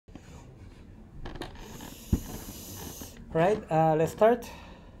Right, let's start.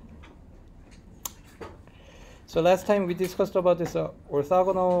 So last time we discussed about this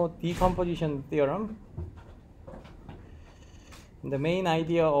orthogonal decomposition theorem. And the main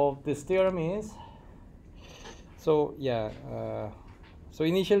idea of this theorem is, so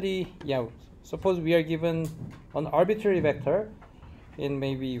initially, suppose we are given an arbitrary vector in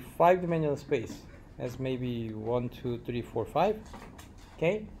maybe 5-dimensional space as maybe 1, 2, 3, 4, 5,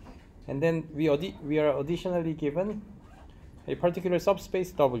 okay, and then we are additionally given a particular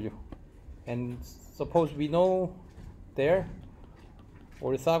subspace W, and suppose we know their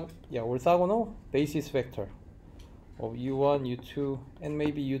orthogonal basis vector of U1, U2, and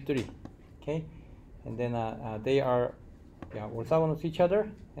maybe U3, okay, and then they are orthogonal to each other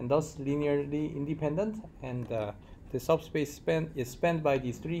and thus linearly independent, and the subspace is spanned by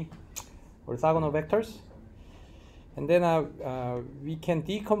these three orthogonal vectors, and then we can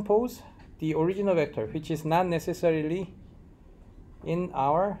decompose the original vector, which is not necessarily in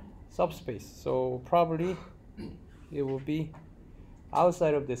our subspace, so probably it will be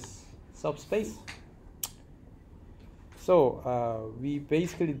outside of this subspace. So we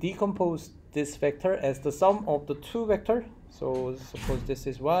basically decompose this vector as the sum of the two vectors. So suppose this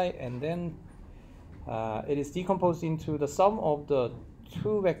is y, and then it is decomposed into the sum of the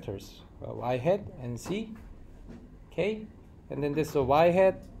two vectors, y hat and z, okay, and then this y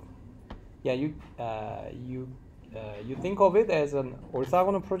hat, you think of it as an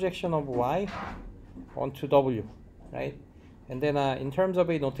orthogonal projection of y onto w, right? And then in terms of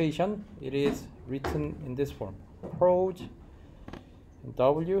a notation, it is written in this form: proj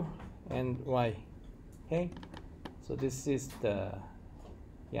w and y, okay? So this is the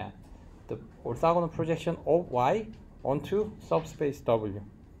orthogonal projection of y onto subspace w,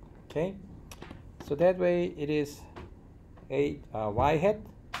 okay? So that way it is a y hat,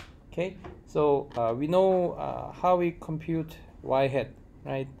 okay? So we know how we compute y hat,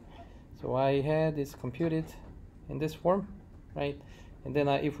 right? So y hat is computed in this form, right? And then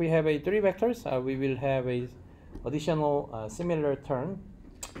if we have three vectors, we will have a additional similar term,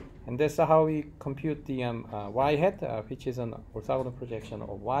 and that's how we compute the y hat, which is an orthogonal projection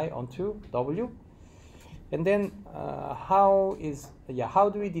of y onto w. And then how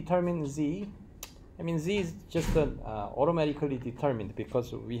do we determine z? I mean, z is just automatically determined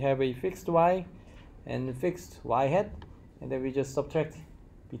because we have a fixed y and fixed y hat, and then we just subtract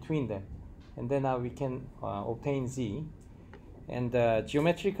between them, and then we can obtain z. And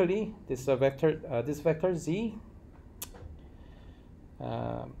geometrically, this vector z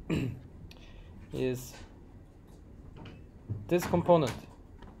is this component,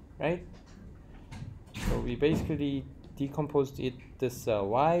 right? So we basically decomposed this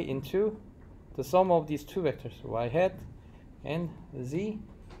y into the sum of these two vectors, y hat and z,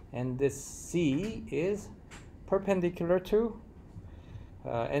 and this z is perpendicular to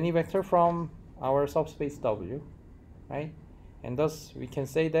any vector from our subspace w, right? And thus we can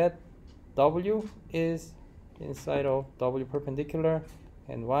say that w is inside of w perpendicular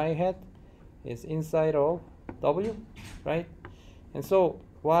and y hat is inside of w, right? And so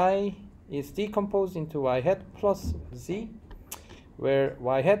y is decomposed into y hat plus z, where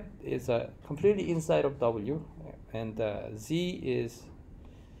y hat is completely inside of w, and z is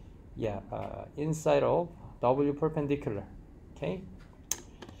inside of w perpendicular, okay?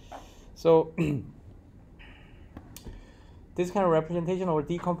 So this kind of representation or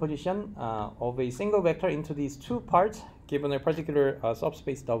decomposition of a single vector into these two parts given a particular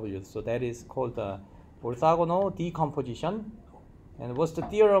subspace w, so that is called orthogonal decomposition. And what's the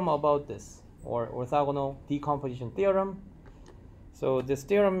theorem about this, or orthogonal decomposition theorem? So this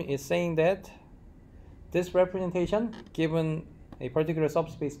theorem is saying that this representation given a particular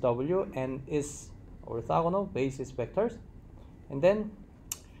subspace w and its orthogonal basis vectors, and then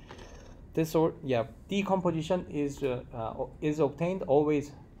this decomposition is obtained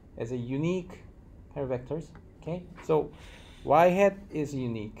always as a unique pair of vectors, okay? So y hat is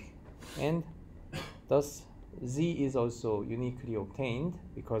unique, and thus z is also uniquely obtained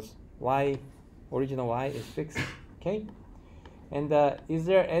because original y is fixed, okay? And is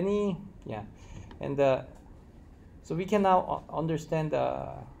there any so we can now understand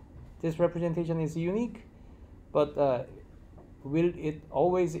this representation is unique, but will it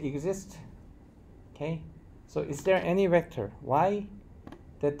always exist? Okay, so is there any vector y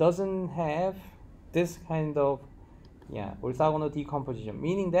that doesn't have this kind of orthogonal decomposition,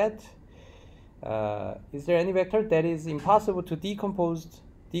 meaning that is there any vector that is impossible to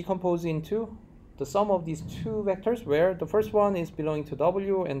decompose into the sum of these two vectors, where the first one is belonging to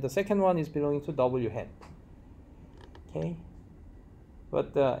w and the second one is belonging to w hat? Okay,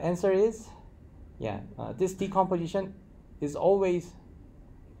 but the answer is this decomposition is always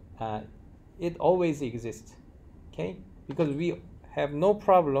it always exists, okay, because we have no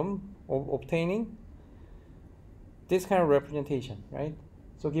problem of obtaining this kind of representation, right?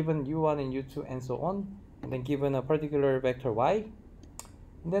 So given u1 and u2 and so on, and then given a particular vector y,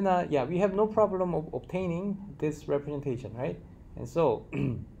 and then yeah, we have no problem of obtaining this representation, right? And so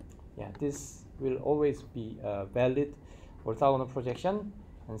yeah, this will always be a valid orthogonal projection,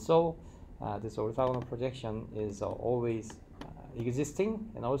 and so this orthogonal projection is always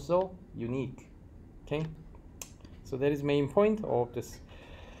existing and also unique, okay? So that is main point of this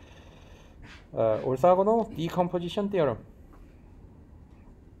orthogonal decomposition theorem.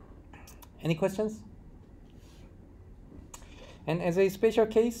 Any questions? And as a special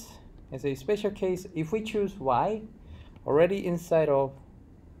case, if we choose y already inside of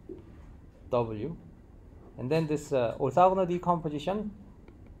w, and then this orthogonal decomposition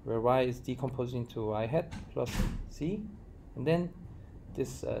where y is decomposed into y hat plus z, and then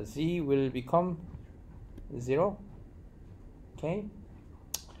this z will become 0, okay?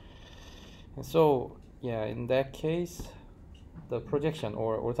 And so yeah, in that case the projection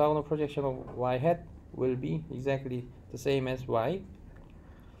or orthogonal projection of y hat will be exactly the same as y.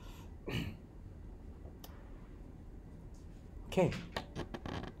 Okay.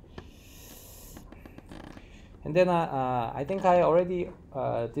 And then I think I already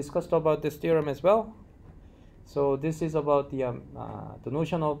discussed about this theorem as well. So this is about the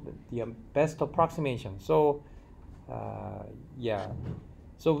notion of the best approximation. So yeah,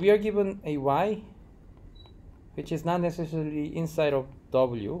 so we are given a y which is not necessarily inside of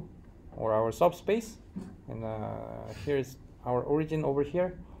w or our subspace, and here's our origin over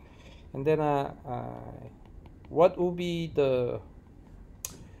here, and then what will be the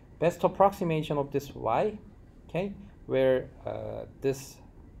best approximation of this y, okay, where this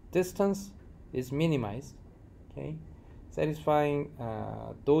distance is minimized, okay, satisfying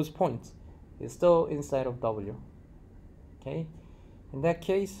those points is still inside of w, okay? In that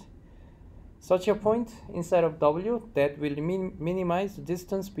case, such a point inside of w that will minimize the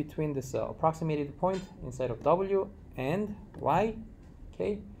distance between this approximated point inside of w and y,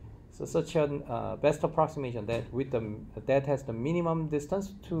 okay? So such a best approximation that with that has the minimum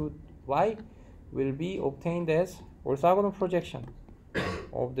distance to y will be obtained as orthogonal projection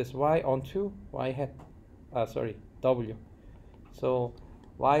of this y onto y hat, w. So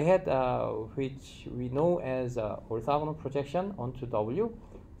y hat, which we know as orthogonal projection onto w,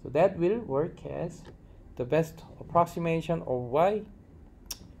 so that will work as the best approximation of y,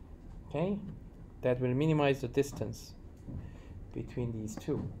 okay, that will minimize the distance between these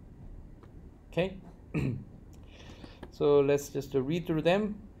two, okay? So let's just read through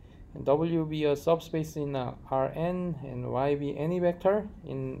them. And w be a subspace in Rn, and y be any vector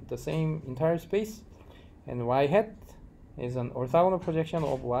in the same entire space, and y hat is an orthogonal projection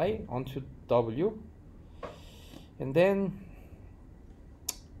of y onto w. And then,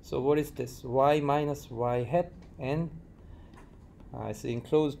 so what is this? Y minus y hat, and it's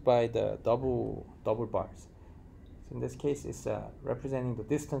enclosed by the double bars. So in this case, it's representing the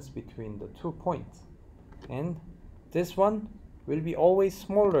distance between the 2 points, and this one will be always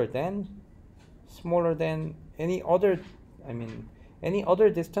smaller than any other, any other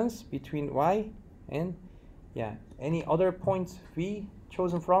distance between y and yeah, any other points v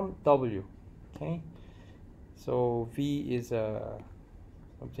chosen from w, okay? So v is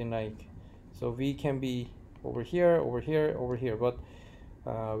something like, so v can be over here, over here, over here, but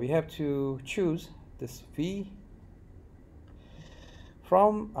we have to choose this v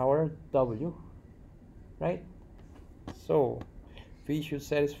from our w, right? So v should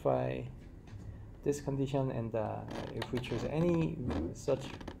satisfy this condition, and if we choose any such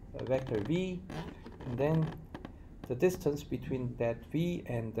vector v, and then the distance between that v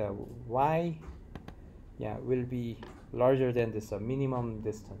and y, yeah, will be larger than this minimum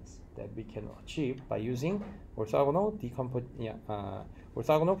distance that we can achieve by using orthogonal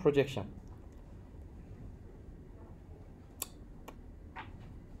orthogonal projection.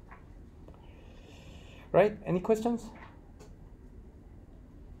 Right? Any questions?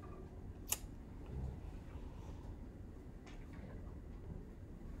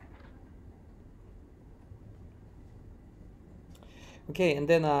 Okay, and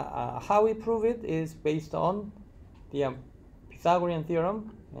then how we prove it is based on the Pythagorean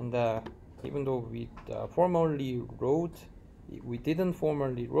theorem, and even though we formally wrote, we didn't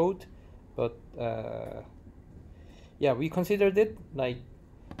formally wrote, but yeah, we considered it like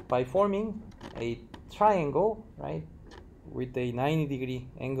by forming a triangle, right, with a 90-degree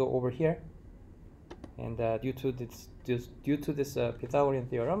angle over here, and due to this Pythagorean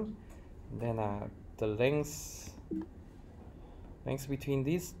theorem, then the length length between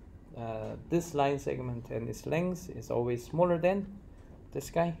this line segment and its length is always smaller than this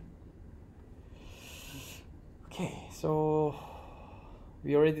guy. Okay, so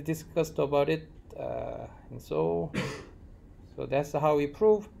we already discussed about it, and so that's how we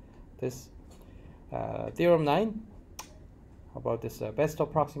prove this theorem 9 about this best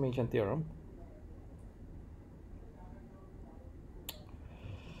approximation theorem.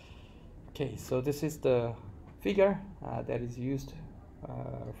 Okay, so this is the figure that is used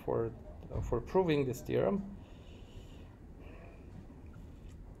for proving this theorem.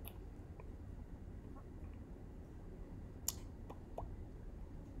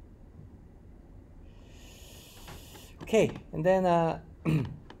 Okay, and then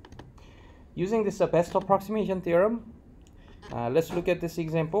using this best approximation theorem, let's look at this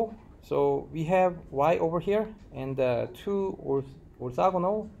example. So we have y over here and two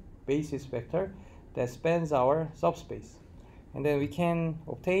orthogonal basis vector that spans our subspace, and then we can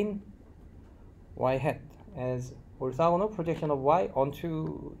obtain y hat as orthogonal projection of y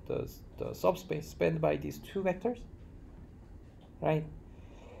onto the subspace spanned by these two vectors, right?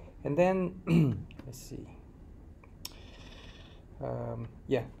 And then let's see.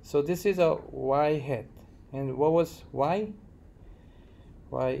 Yeah, so this is a y hat, and what was y?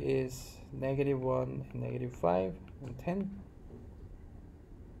 Y is -1, -5, and 10.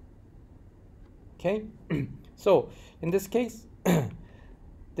 Okay, so in this case,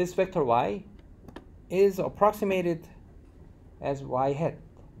 this vector y is approximated as y hat,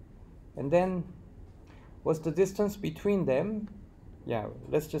 and then what's the distance between them? Yeah,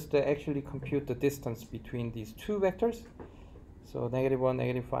 let's just actually compute the distance between these two vectors. So -1,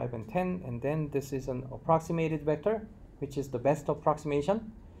 -5, and 10, and then this is an approximated vector, which is the best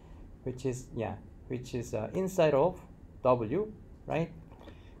approximation, which is inside of W, right?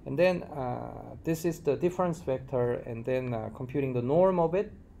 And then this is the difference vector, and then computing the norm of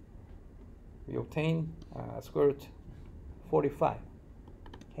it, we obtain square root 45.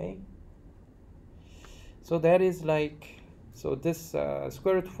 Okay, so that is like, so this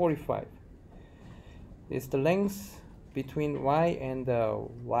square root 45 is the length between y and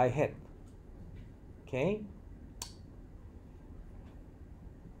y hat. Okay,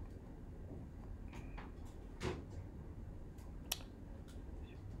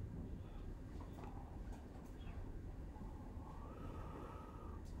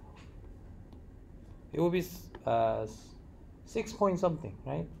 it will be 6 point something,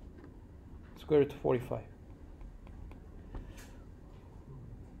 right? Square root 45,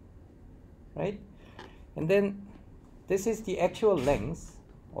 right? And then this is the actual length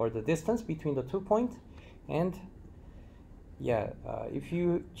or the distance between the 2 points, and if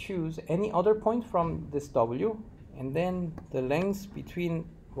you choose any other point from this W, and then the length between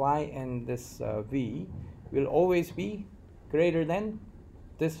y and this v will always be greater than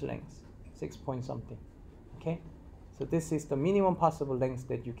this length, 6 point something. Okay, so this is the minimum possible length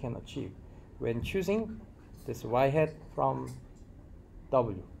that you can achieve when choosing this y hat from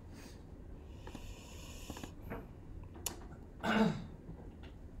W.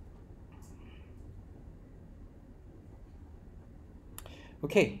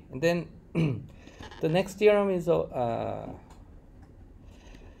 Okay, and then the next theorem is about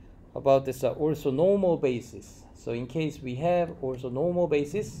this orthonormal basis. So in case we have orthonormal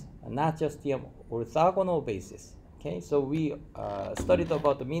basis, not just the orthogonal basis. Okay, so we studied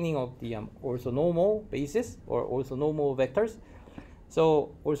about the meaning of the orthonormal basis or orthonormal vectors.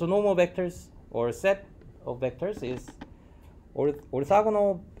 So orthonormal vectors or set of vectors is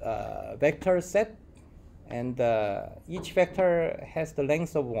orthogonal vector set, and each vector has the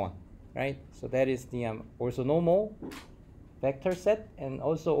length of 1, right? So that is the orthonormal vector set, and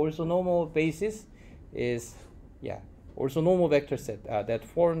also orthonormal basis is orthonormal vector set that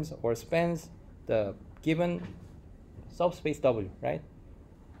forms or spans the given subspace W, right?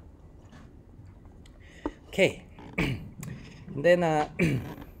 Okay, and then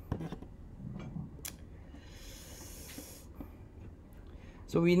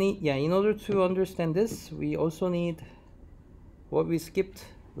so we need, in order to understand this, we also need what we skipped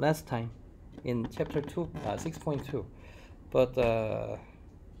last time in chapter 2, 6.2. But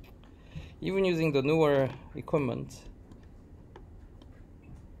even using the newer equipment,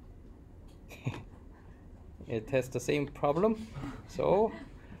 it has the same problem. So,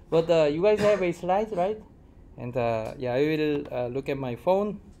 but you guys have a slide, right? And I will look at my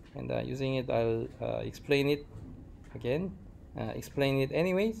phone, and using it, I'll explain it again. Explain it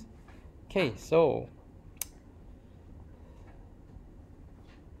anyways. Okay, so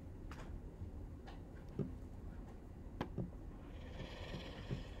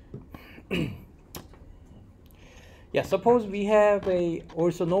Yeah, suppose we have a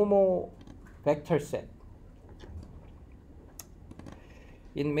orthonormal vector set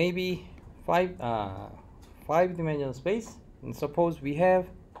in maybe five-dimensional space, and suppose we have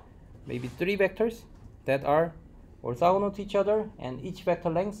maybe 3 vectors that are orthogonal to each other, and each vector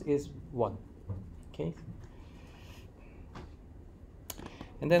length is 1. Okay.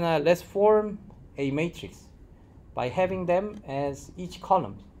 And then let's form a matrix by having them as each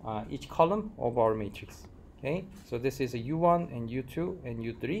column of our matrix. Okay, so this is a U1 and U2 and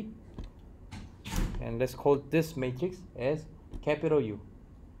U3, and let's call this matrix as capital U.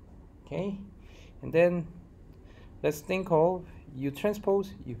 Okay, and then let's think of U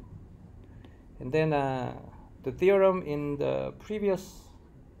transpose U. And then the theorem in the previous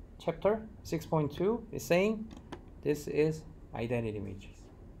chapter 6.2 is saying this is identity matrix.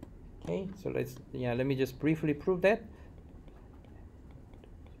 Okay, so let me just briefly prove that.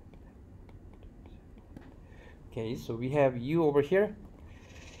 Okay, so we have U over here,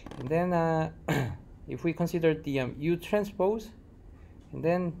 and then if we consider the U transpose, and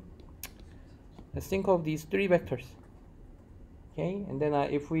then let's think of these 3 vectors. Okay, and then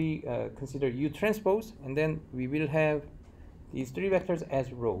if we consider U transpose, and then we will have these 3 vectors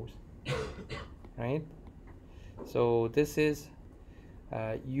as rows, right? So this is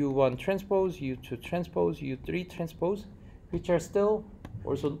U1 transpose, U2 transpose, U3 transpose, which are still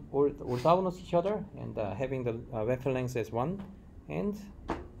also orthogonal to each other, and having the vector length as 1 and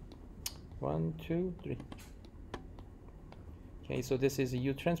 1, 2, 3. Okay, so this is a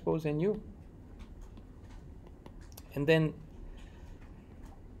U transpose and U. And then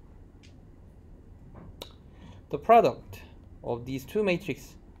the product of these 2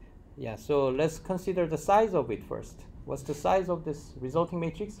 matrices. Yeah, so let's consider the size of it first. What's the size of this resulting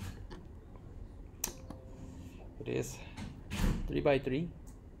matrix? It is 3 by 3,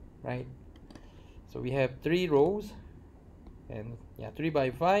 right? So we have 3 rows, and 3 by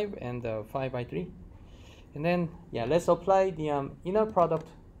 5 and 5 by 3. And then let's apply the inner product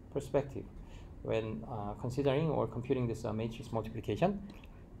perspective when considering or computing this matrix multiplication.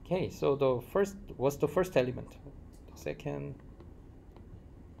 Okay, so what's the first element? The second,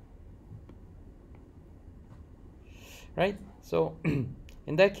 right? So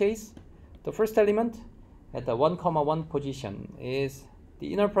in that case, the first element at the 1, 1 position is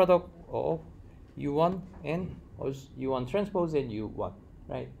the inner product of U1 and U1 transpose and U1,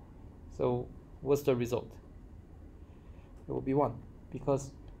 right? So what's the result? It will be 1,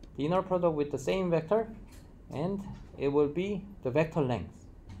 because the inner product with the same vector, and it will be the vector length.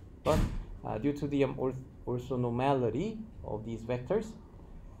 But due to the orthonormality of these vectors,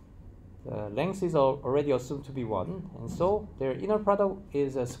 the length is already assumed to be 1, and so their inner product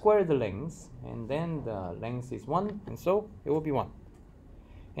is a squared length, and then the length is 1, and so it will be 1.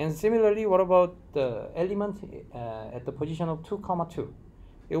 And similarly, what about the element at the position of 2, 2?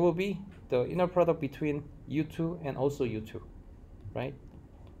 It will be the inner product between U2 and also U2, right?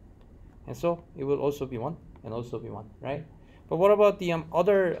 And so it will also be 1 and also be 1, right? But what about the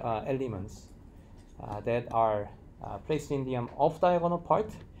other elements that are placed in the off-diagonal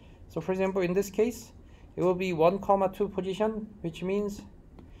part? So for example, in this case, it will be 1, 2 position, which means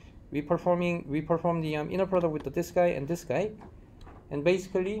we perform the inner product with this guy and this guy, and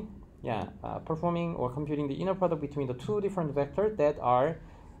basically, performing or computing the inner product between the 2 different vectors that are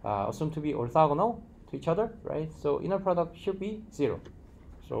assumed to be orthogonal to each other, right? So inner product should be 0.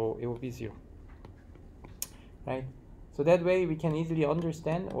 So it will be 0, right? So that way we can easily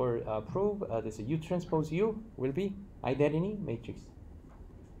understand or prove this U transpose U will be identity matrix.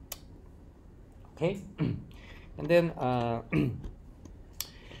 Okay, and then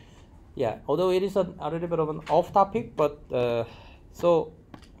although it is a little bit of an off topic, but so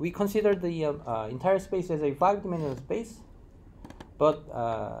we consider the entire space as a 5-dimensional space, but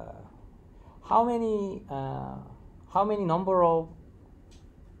how many number of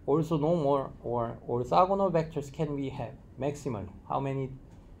orthonormal or orthogonal vectors can we have maximally? How many?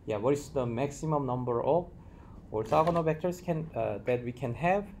 What is the maximum number of orthogonal vectors that we can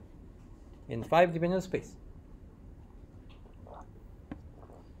have in 5-dimensional space?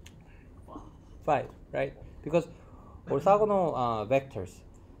 5, right? Because orthogonal vectors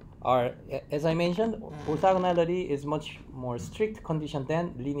are, as I mentioned, orthogonality is much more strict condition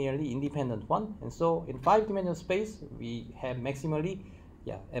than linearly independent one, and so in 5-dimensional space we have maximally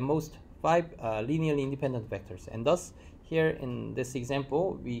at most 5 linearly independent vectors, and thus here in this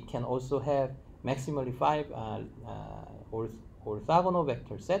example we can also have maximally 5 orthogonal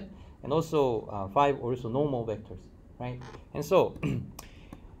vector set and also 5 orthonormal vectors, right? And so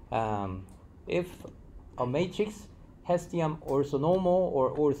if a matrix has the orthonormal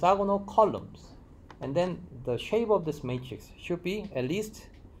or orthogonal columns, and then the shape of this matrix should be at least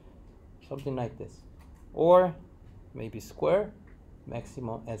something like this, or maybe square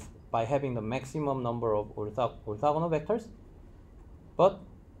maximum as by having the maximum number of orthogonal vectors. But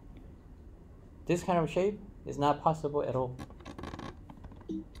this kind of shape is not possible at all,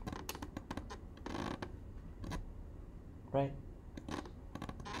 right?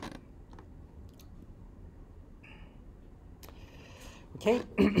 Okay.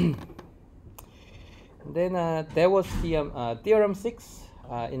 Then there was the theorem 6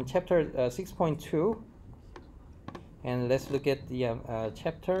 in chapter 6.2, and let's look at the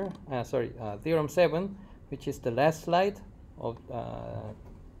theorem 7, which is the last slide of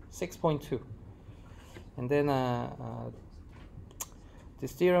 6.2. And then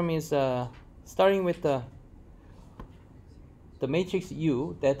this theorem is starting with the matrix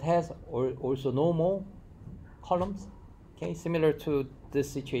U that has also normal columns, okay, similar to this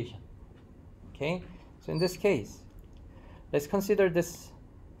situation. Okay, so in this case, let's consider this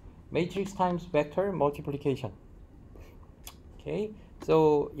matrix times vector multiplication. Okay,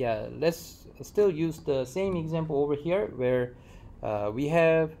 so yeah, let's still use the same example over here where we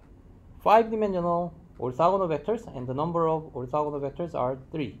have 5-dimensional orthogonal vectors, and the number of orthogonal vectors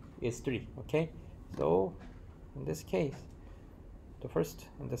is 3. Okay, so in this case, the first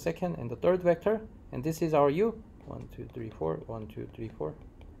and the second and the third vector, and this is our U. 1, 2, 3, 4. 1, 2, 3, 4.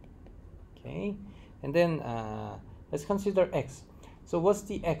 Okay, and then let's consider X. So what's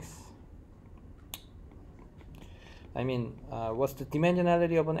the X? I mean, what's the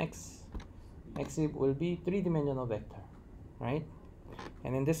dimensionality of an X? X will be 3-dimensional vector, right?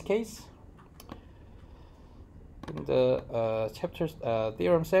 And in this case, in the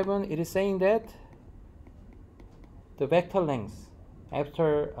theorem 7, it is saying that the vector length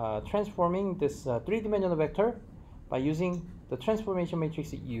after transforming this 3-dimensional vector by using the transformation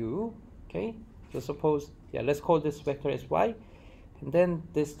matrix U. Okay, so suppose, yeah, let's call this vector as Y, and then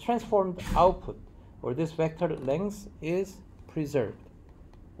this transformed output, or this vector length, is preserved,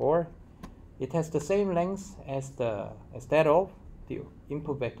 or it has the same length as that of the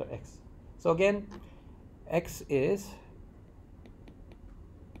input vector X. So again, X is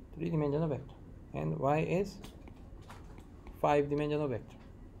 3-dimensional vector, and Y is 5-dimensional vector,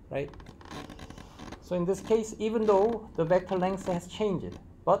 right? So in this case, even though the vector length has changed,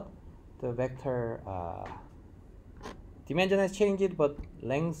 but the vector dimension has changed, but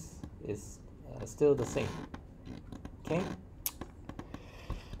length is still the same. Okay,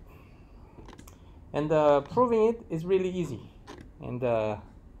 and proving it is really easy, and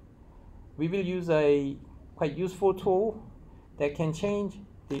we will use a quite useful tool that can change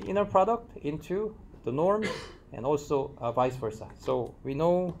the inner product into the norm, and also vice versa. So we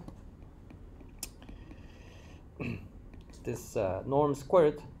know this norm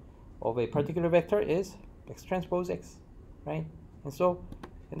squared of a particular vector is X transpose X, right? And so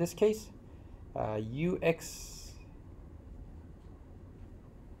in this case, UX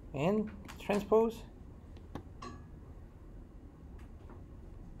and transpose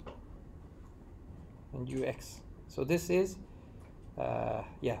and UX. So this is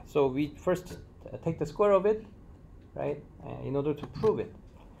yeah, so we first take the square of it, right, in order to prove it,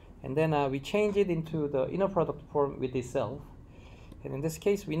 and then we change it into the inner product form with itself. And in this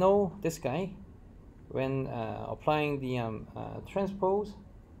case, we know this guy when applying the transpose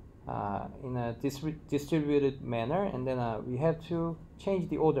in a distributed manner, and then we have to change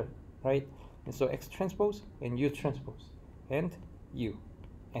the order, right? And so X transpose and U transpose and U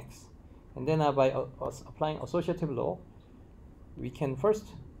X, and then by applying associative law, we can first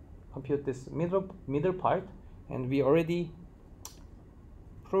compute this middle part, and we already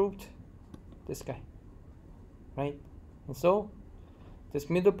proved this guy, right? And so this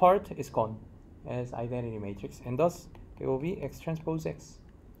middle part is gone as identity matrix, and thus it will be X transpose X,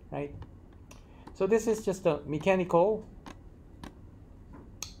 right? So this is just a mechanical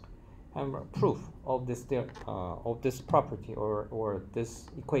proof of this property or this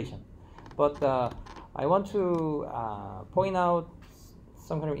equation. But I want to point out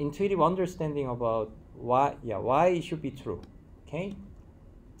some kind of intuitive understanding about why it should be true. Okay.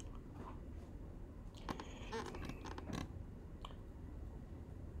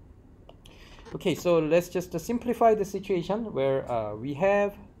 Okay, so let's just simplify the situation where we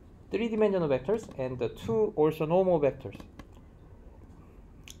have 3-dimensional vectors and the 2 orthonormal vectors.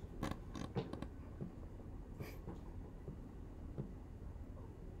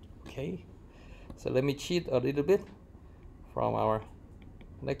 Okay, so let me cheat a little bit from our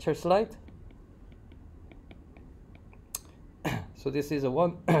lecture slide. So this is a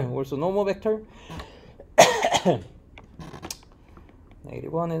 1 orthonormal vector,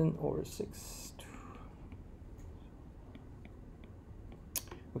 -1 and over 6.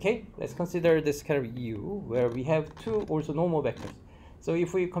 Okay, let's consider this kind of U where we have two orthonormal vectors. So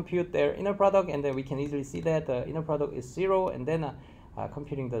if we compute their inner product, and then we can easily see that the inner product is 0, and then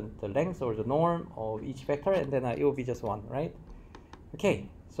computing the length or the norm of each vector, and then it will be just 1, right? Okay,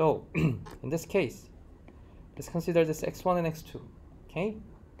 so in this case, let's consider this x1 and x2, okay?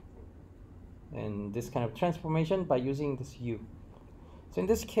 And this kind of transformation by using this U. So in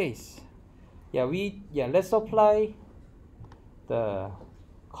this case, let's apply the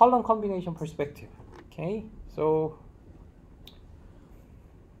column combination perspective, okay? So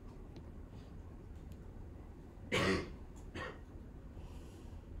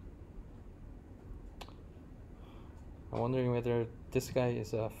I'm wondering whether this guy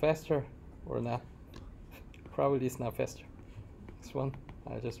is faster or not. Probably it's not faster. This one,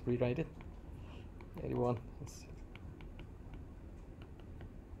 I'll just rewrite it. 81.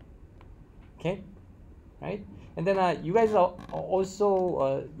 Okay, right? And then you guys are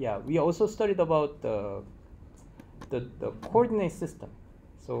also, we also studied about the coordinate system.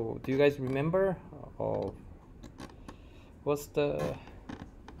 So do you guys remember what's the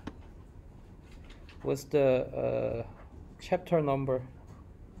chapter number?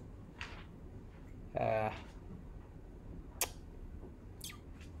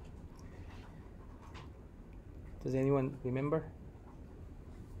 Does anyone remember?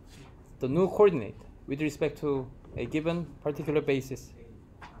 The new coordinate with respect to a given particular basis.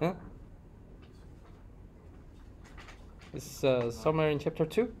 Huh? It's somewhere in chapter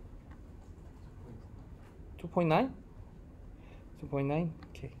 2? 2.9? 2.9?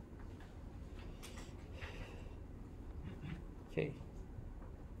 Okay. Okay.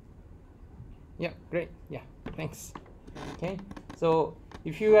 Yeah, great. Yeah, thanks. Okay, so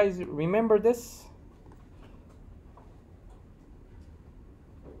if you guys remember this,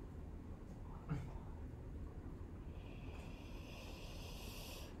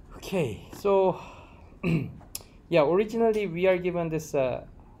 okay, so originally we are given this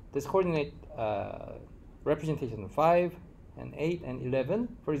this coordinate representation 5 and 8 and 11,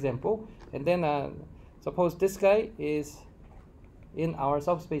 for example, and then suppose this guy is in our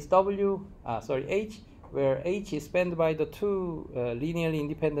subspace H, where H is spanned by the two linearly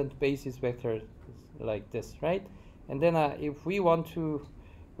independent basis vectors like this, right? And then if we want to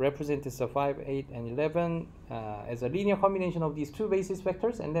represent this 5, 8, and 11 as a linear combination of these two basis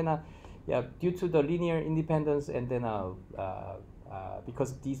vectors, and then due to the linear independence, and then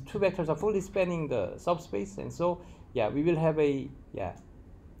because these two vectors are fully spanning the subspace, and so we will have we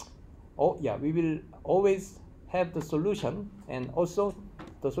will always have the solution, and also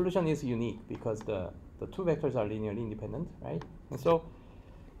the solution is unique because the two vectors are linearly independent, right? And so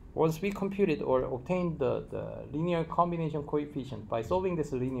once we computed or obtained the linear combination coefficient by solving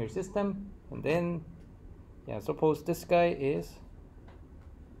this linear system, and then suppose this guy is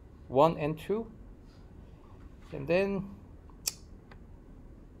 1 and 2, and then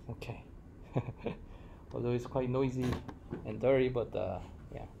okay, although it's quite noisy and dirty, but the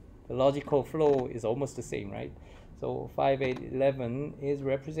logical flow is almost the same, right? So 5, 8, 11 is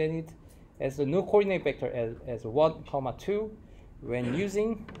represented as the new coordinate vector as 1, 2 when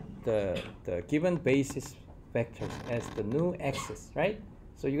using the given basis vectors as the new axis, right?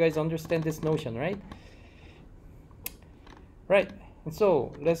 So you guys understand this notion, right? Right. And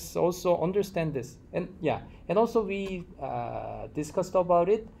so let's also understand this, and also we discussed about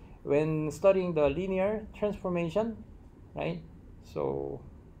it when studying the linear transformation, right? So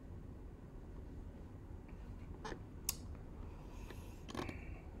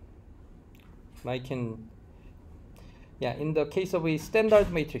in the case of a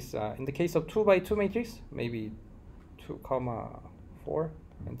standard matrix, in the case of 2 by 2 matrix, maybe 2, 4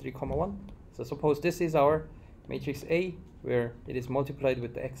 and 3, 1. So suppose this is our matrix A, where it is multiplied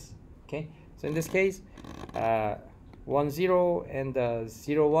with the x. Okay, so in this case, 1, 0 and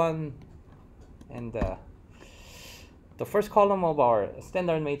 0, 1, and the first column of our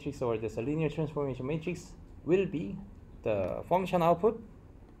standard matrix, or this linear transformation matrix, will be the function output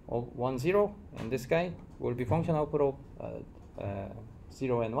of 1, 0, and this guy will be function output of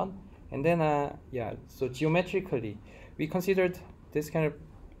 0 and 1. And then so geometrically we considered this kind of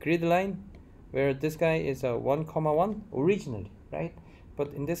grid line where this guy is 1, 1 originally, right?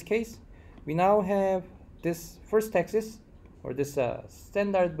 But in this case we now have this first axis, or this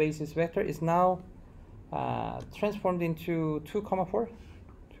standard basis vector, is now transformed into 2, 4,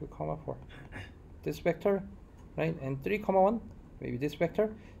 this vector, right? And 3, 1, maybe this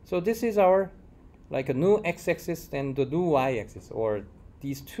vector. So this is our like a new x-axis and the new y-axis, or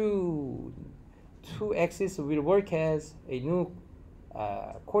these two axes will work as a new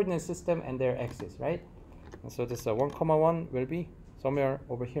coordinate system and their axis, right? And so this 1, 1 will be somewhere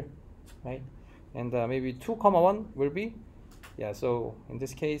over here, right? And maybe 2, 1 will be, yeah, so in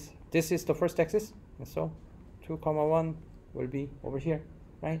this case, this is the first axis, and so 2, 1 will be over here,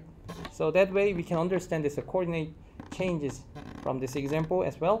 right? So that way we can understand this coordinate changes from this example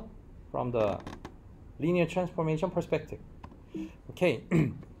as well, from the linear transformation perspective. Okay.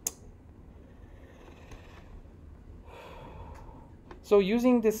 So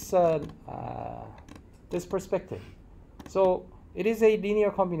using this this perspective, so it is a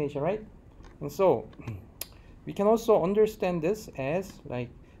linear combination, right? And so we can also understand this as like,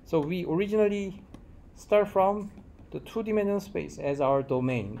 so we originally start from the two-dimensional space as our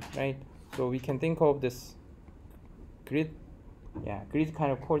domain, right? So we can think of this grid, yeah, grid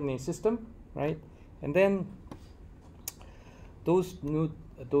kind of coordinate system, right? And then those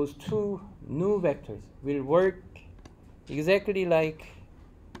two new vectors will work exactly like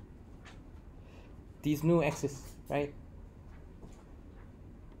these new axes, right?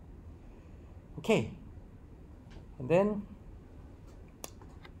 Okay, and then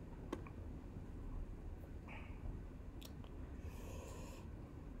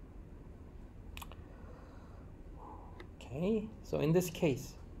okay, so in this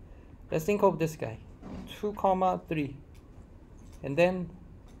case, let's think of this guy, 2, 3, and then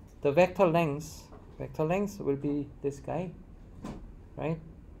the vector length will be this guy, right?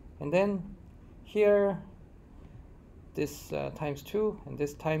 And then here this times 2 and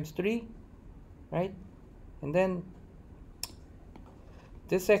this times 3, right? And then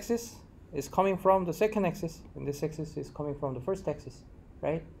this axis is coming from the second axis, and this axis is coming from the first axis,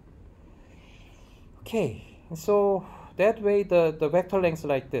 right? Okay, and so that way the vector length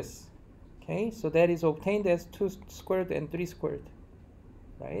like this. Okay, so that is obtained as 2 squared and 3 squared,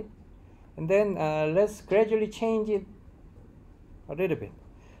 right? And then let's gradually change it a little bit.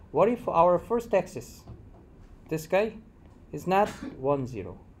 What if our first axis, this guy, is not 1,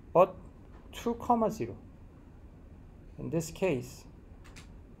 0, but 2, 0? In this case,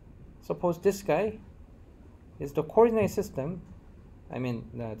 suppose this guy is the coordinate system. I mean,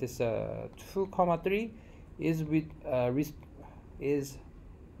 this 2, 3 is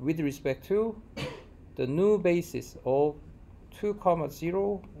with respect to the new basis of 2,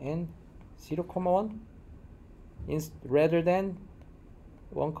 0 and 0, 1 rather than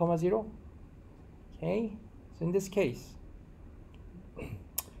 1, 0. Okay, so in this case,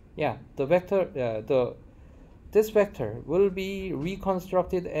 yeah, the vector, this vector will be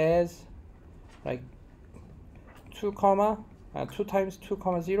reconstructed as like 2 times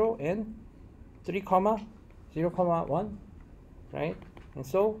 2, 0 and 3, 0, 1, right? And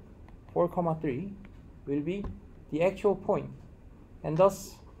so 4, 3 will be the actual point, and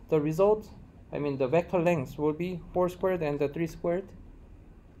thus the result, I mean the vector length, will be 4 squared and the 3 squared,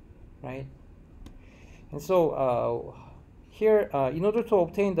 right? And so here, in order to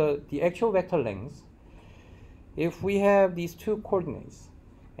obtain the actual vector length, if we have these two coordinates,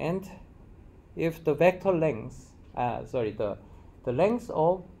 and if the vector length, the lengths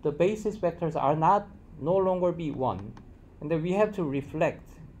of the basis vectors are no longer be 1, and then we have to reflect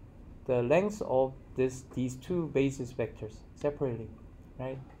the lengths of these two basis vectors separately,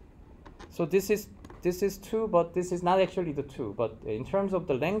 right? So this is 2, but this is not actually the 2, but in terms of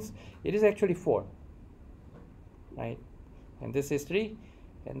the length, it is actually 4, right? And this is 3,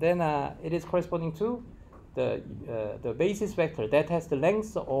 and then it is corresponding to the basis vector that has the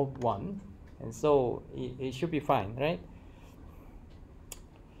length of 1, and so it should be fine, right?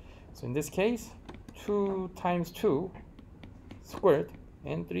 So in this case, 2 times 2 squared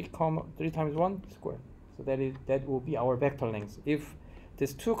and 3 times 1 squared. So that will be our vector length. If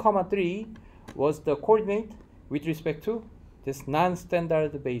this 2, 3 was the coordinate with respect to this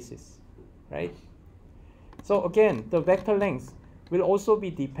non-standard basis, right? So again, the vector length will also be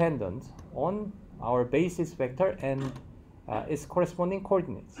dependent on our basis vector and its corresponding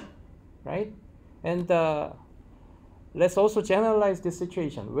coordinates, right? And let's also generalize this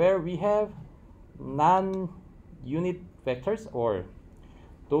situation where we have non-unit vectors, or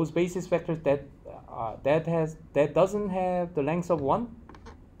those basis vectors that doesn't have the length of 1,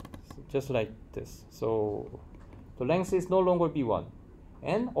 just like this. So the length is no longer b1,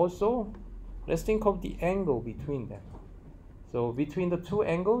 and also let's think of the angle between them. So between the two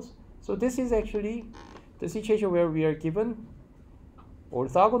angles, so this is actually the situation where we are given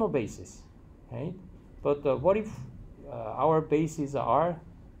orthogonal bases, right? But what if our bases are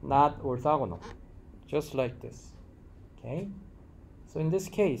not orthogonal, just like this? Okay, so in this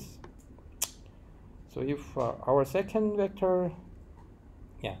case, so if our second vector,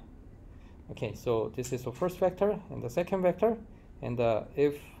 yeah, okay, so this is the first vector and the second vector, and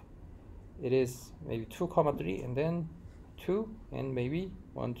if it is maybe 2, 3 and then 2, and maybe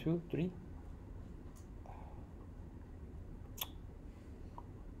 1, 2, 3.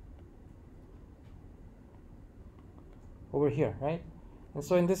 Over here, right? And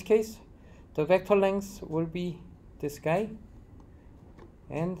so in this case, the vector length will be this guy.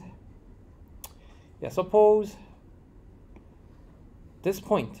 And yeah, suppose this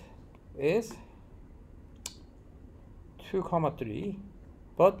point is 2, 3,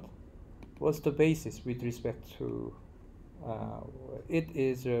 but what's the basis with respect to it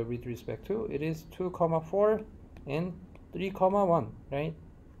is with respect to it is 2, 4 and 3, 1, right?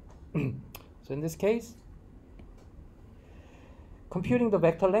 So in this case, computing the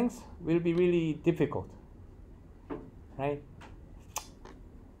vector length will be really difficult, right?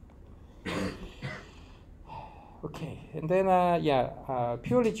 Okay, and then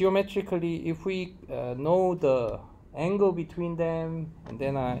purely geometrically, if we know the angle between them, and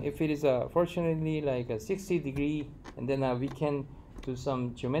then if it is fortunately like a 60-degree, and then we can do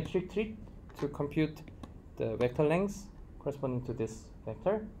some geometric trick to compute the vector length corresponding to this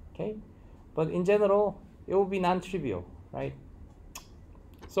vector. Okay, but in general, it will be non-trivial, right?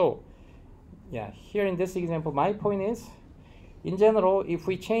 So yeah, here in this example, my point is, in general, if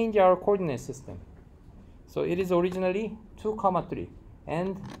we change our coordinate system, so it is originally 2, 3,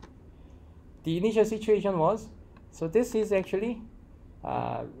 and the initial situation was, so this is actually,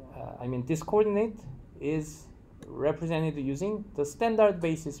 this coordinate is represented using the standard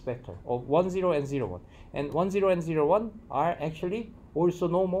basis vector of 1, 0, and 0, 1. And 1, 0, and 0, 1 are actually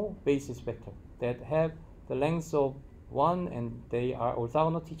orthonormal basis vector that have the lengths of 1, and they are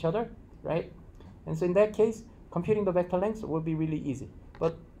orthogonal to each other, right? And so in that case, computing the vector length will be really easy.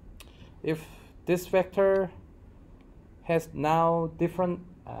 But if this vector has now different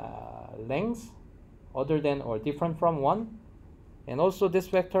lengths other than or different from 1, and also this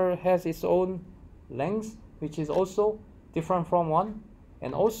vector has its own length which is also different from 1,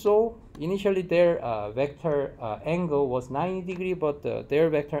 and also initially their vector angle was 90 degree, but their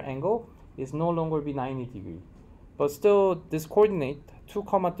vector angle is no longer be 90 degree, but still this coordinate 2,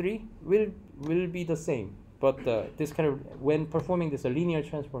 3 will be the same, but this kind of when performing this linear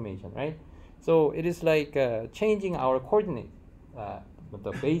transformation, right? So it is like changing our coordinate,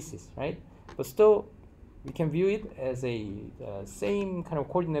 the basis, right? But still, we can view it as a same kind of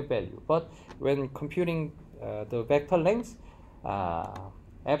coordinate value. But when computing the vector length,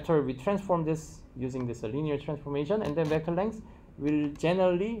 after we transform this using this linear transformation, and then vector length will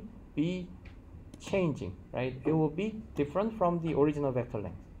generally be changing, right? It will be different from the original vector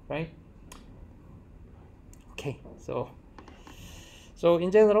length, right? Okay, so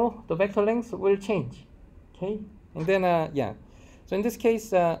in general, the vector length will change, okay? And then, so in this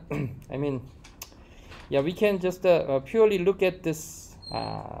case, we can just purely look at this,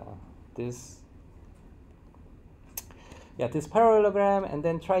 this parallelogram, and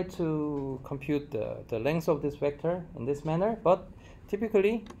then try to compute the length of this vector in this manner. But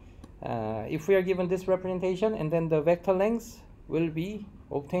typically, if we are given this representation, and then the vector length will be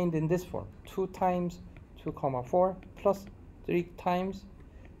obtained in this form: 2 times 2, 4 plus 3 times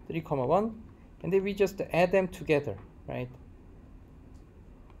 3, 1, and then we just add them together, right?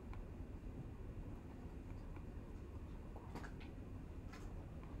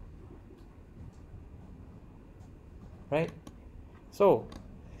 Right? So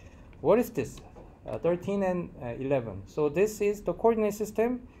what is this? 13 and 11. So this is the coordinate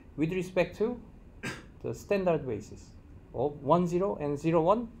system with respect to the standard basis of 1, 0 and 0,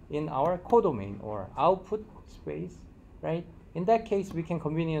 1 in our codomain or output space, right? In that case, we can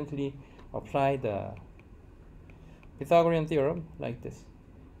conveniently apply the Pythagorean theorem like this.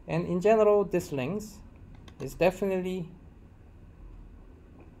 And in general, this length is definitely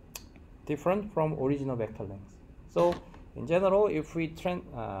different from original vector length. So in general, if we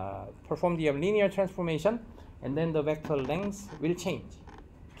perform the linear transformation, and then the vector length will change,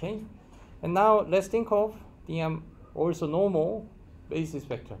 okay? And now let's think of the orthonormal basis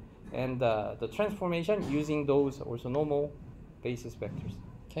vector and the transformation using those orthonormal basis vectors,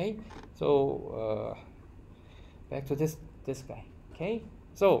 okay? So back to this guy, okay?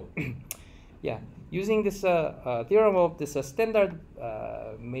 So using this theorem of this standard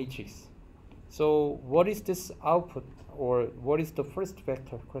matrix. So what is this output, or what is the first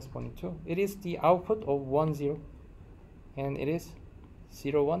vector corresponding to? It is the output of 1, 0, and it is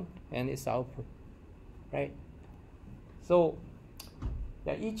 0, 1, and its output, right? So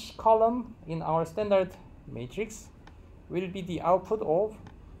each column in our standard matrix will be the output of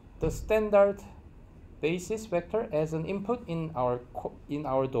the standard basis vector as an input in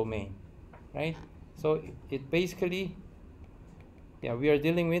our domain, right? So it basically, we are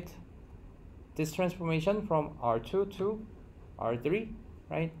dealing with this transformation from R2 to R3,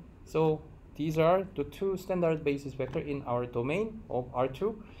 right? So these are the two standard basis vector in our domain of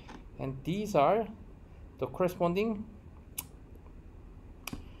R2, and these are the corresponding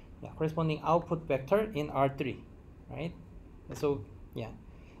output vector in R3, right? So yeah,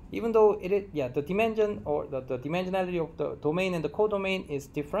 even though it is, yeah, the dimension or the dimensionality of the domain and the codomain is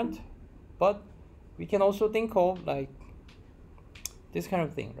different, but we can also think of like this kind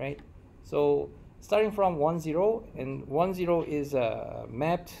of thing, right? So starting from 1, 0, and 1, 0 is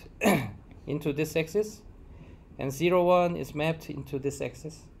mapped into this axis, and 0, 1 is mapped into this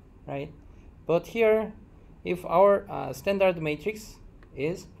axis, right? But here, if our standard matrix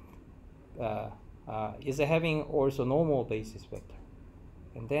is having also normal basis vector,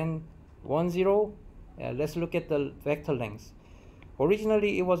 and then 1, 0, let's look at the vector length.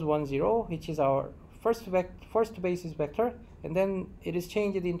 Originally it was 1, 0, which is our first basis vector, and then it is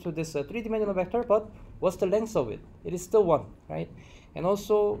changed into this three-dimensional vector, but what's the length of it? It is still 1, right? And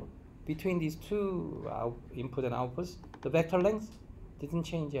also between these two input and outputs, the vector length didn't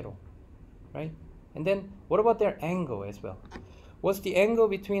change at all, right? And then what about their angle as well? What's the angle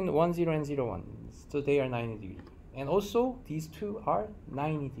between 1, 0 and 0, 1? So they are 90 degrees. And also these two are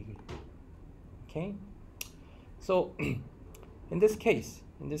 90 degrees. Okay? So in this case,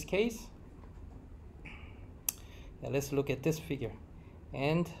 yeah, let's look at this figure.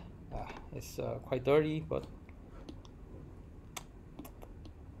 And it's quite dirty, but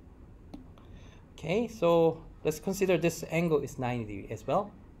okay, so let's consider this angle is 90 degrees as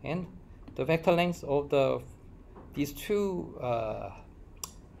well, and the vector length of these two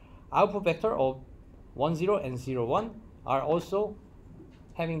output vector of 1, 0 and 0, 1 are also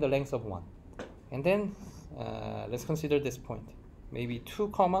having the length of 1. And then let's consider this point, maybe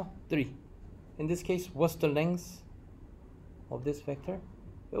 2, 3. In this case, what's the length of this vector?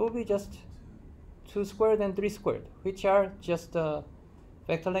 It will be just 2 squared and 3 squared, which are just the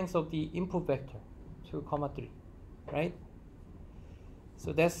vector length of the input vector, 2, 3, right?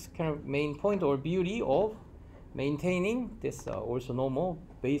 So that's kind of main point or beauty of maintaining this also normal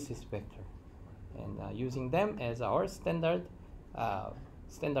basis vector, and using them as our standard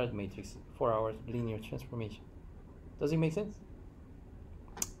matrix for our linear transformation. Does it make sense?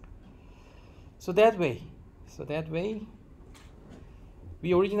 So that way,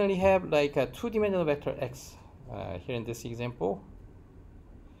 we originally have like a two-dimensional vector x here in this example,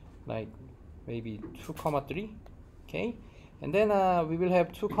 like maybe 2, 3, okay, and then we will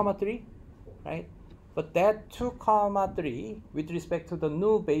have 2, 3, right? But that 2, 3 with respect to the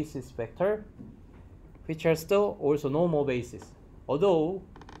new basis vector, which are still also normal basis, although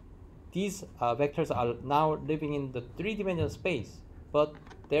these vectors are now living in the three-dimensional space, but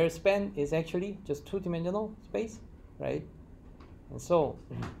their span is actually just two-dimensional space, right? And so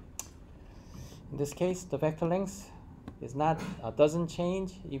in this case, the vector length is not doesn't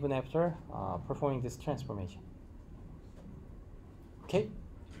change even after performing this transformation. Okay.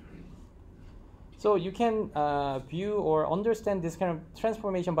 So you can view or understand this kind of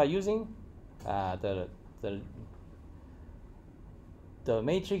transformation by using the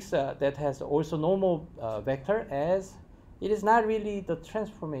matrix that has also normal vector, as it is not really the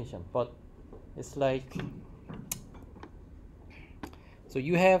transformation, but it's like, so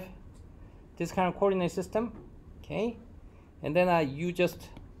you have this kind of coordinate system, okay, and then you just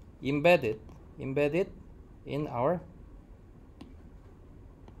embed it in our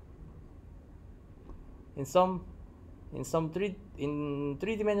in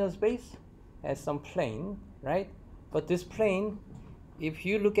three-dimensional space as some plane, right? But this plane, if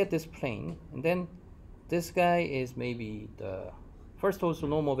you look at this plane, and then this guy is maybe the first also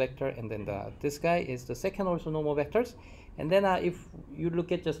normal vector, and then this guy is the second also normal vectors, and then if you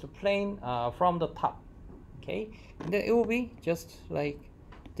look at just the plane from the top, okay, and then it will be just like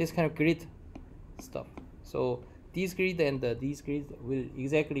this kind of grid stuff. So these grid and these grids will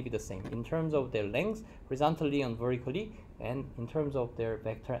exactly be the same in terms of their length, horizontally and vertically, and in terms of their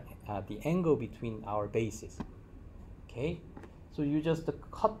vector, the angle between our bases. Okay, so you just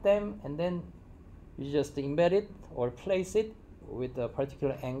cut them, and then you just embed it or place it with a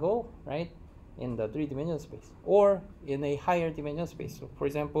particular angle, right, in the three-dimensional space or in a higher dimensional space. So for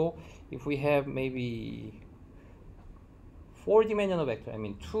example, if we have maybe four-dimensional vector, I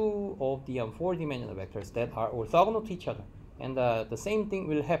mean two of the four-dimensional vectors that are orthogonal to each other, and the same thing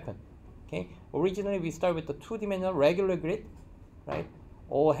will happen. Okay, originally we start with the two-dimensional regular grid, right,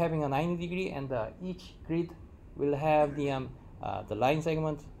 all having a 90 degree, and each grid will have the line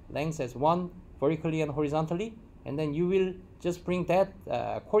segment length as 1 vertically and horizontally, and then you will just bring that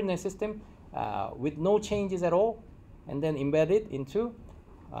coordinate system with no changes at all, and then embed it into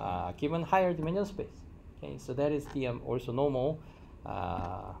given higher dimensional space. Okay, so that is the orthonormal.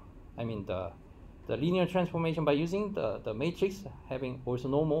 I mean the linear transformation by using the matrix having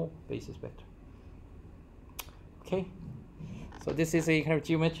orthonormal basis vector. Okay, so this is a kind of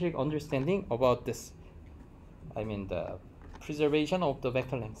geometric understanding about this. I mean the preservation of the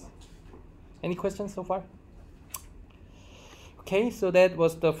vector length. Any questions so far? Okay, so that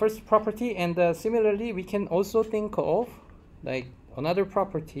was the first property, and similarly we can also think of like another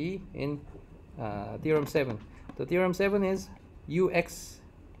property in theorem 7. The theorem 7 is ux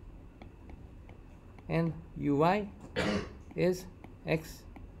and uy is x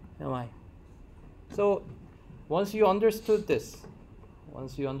and y. So once you understood this,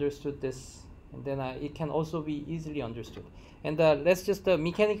 and then it can also be easily understood. And let's just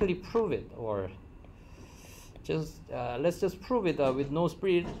mechanically prove it, or just let's just prove it with no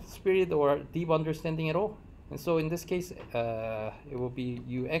spirit or deep understanding at all. And so in this case, it will be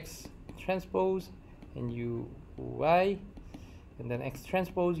ux transpose and uy, and then x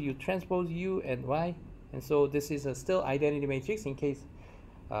transpose, u transpose, u and y. And so this is a still identity matrix in case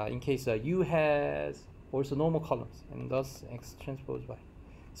u has orthonormal columns, and thus x transpose y.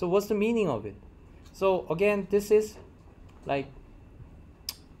 So what's the meaning of it? So again, this is like,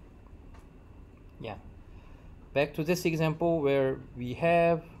 yeah, back to this example where we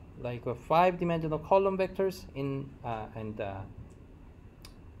have like a 5-dimensional column vectors in and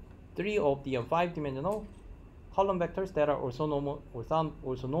 3 of the 5-dimensional column vectors that are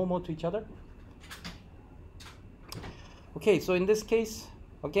orthonormal to each other. Okay, so in this case,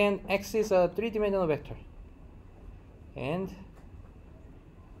 again, x is a 3-dimensional vector, and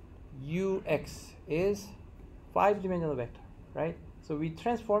ux is 5-dimensional vector, right? So we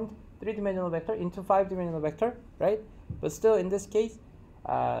transformed 3-dimensional vector into 5-dimensional vector, right? But still, in this case,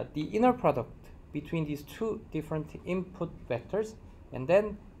 the inner product between these two different input vectors, and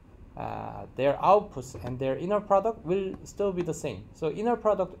then their outputs and their inner product will still be the same. So inner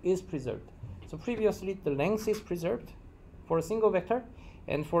product is preserved. So previously, the length is preserved for a single vector,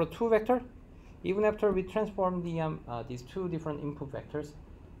 and for a 2 vector, even after we transform the these two different input vectors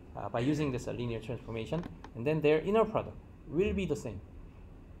by using this linear transformation, and then their inner product will be the same.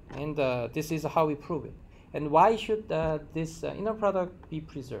 And this is how we prove it. And why should this inner product be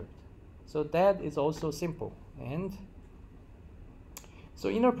preserved? So that is also simple. And so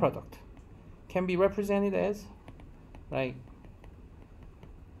inner product can be represented as like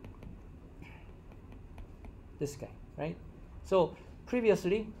this guy, right? So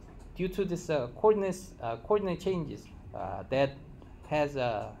previously, due to this coordinate changes, that has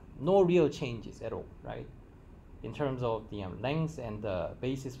no real changes at all, right? In terms of the length and the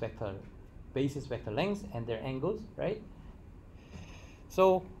basis vector lengths and their angles, right?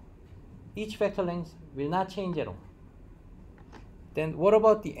 So each vector length will not change at all. Then what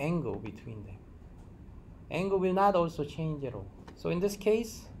about the angle between them? Angle will not also change at all. So in this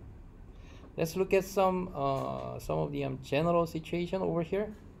case, let's look at some of the general situation over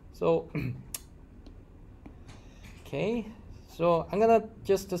here. So okay, so I'm gonna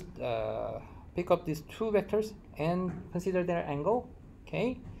just pick up these 2 vectors and consider their angle,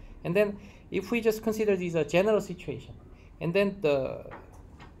 okay? And then if we just consider these a general situation, and then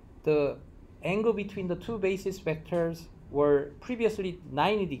the angle between the 2 basis vectors were previously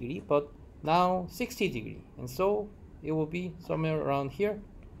 90 degree, but now 60 degree, and so it will be somewhere around here,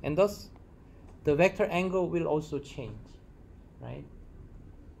 and thus the vector angle will also change, right?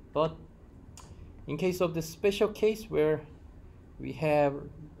 But in case of this special case where we have,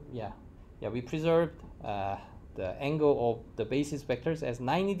 we preserved the angle of the basis vectors as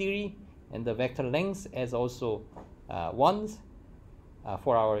 90 degree and the vector length as also 1s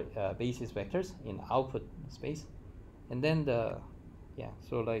for our basis vectors in output space. And then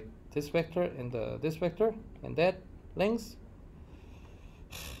so like this vector and this vector and that length,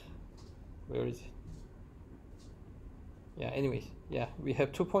 where is it? Yeah, anyways, we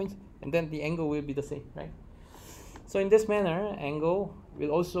have 2 points, and then the angle will be the same, right? So in this manner, angle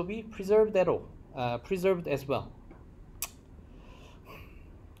will also be preserved preserved as well.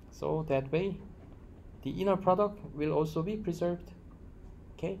 So that way, the inner product will also be preserved,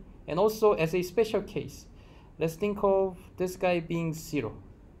 okay? And also as a special case, let's think of this guy being 0,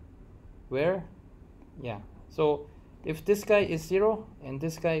 where, so if this guy is 0 and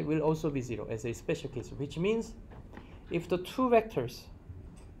this guy will also be 0 as a special case, which means if the 2 vectors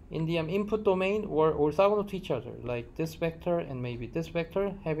in the input domain were orthogonal to each other, like this vector and maybe this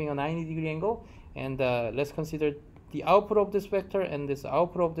vector having a 90-degree angle, and let's consider the output of this vector and this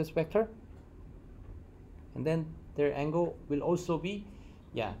output of this vector, and then their angle will also be,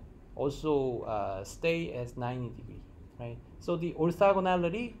 also stay as 90 degree, right? so the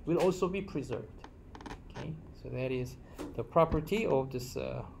orthogonality will also be preserved. Okay, so that is the property of this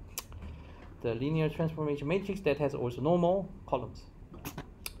the linear transformation matrix that has also normal columns.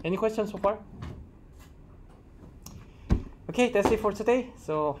 Any questions so far? Okay, that's it for today.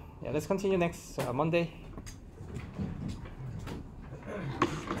 So yeah, let's continue next Monday.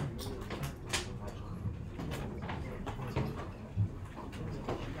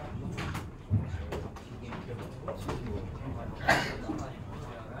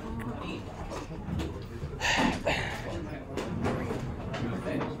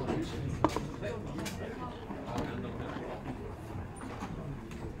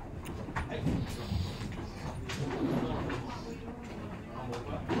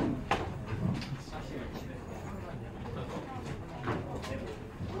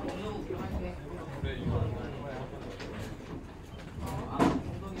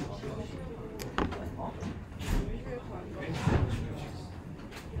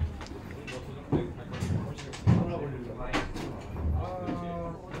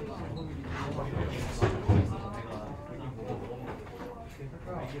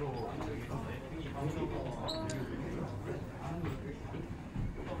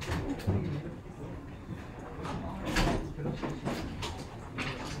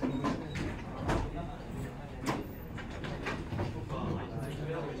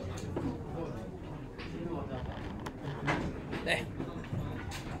 네.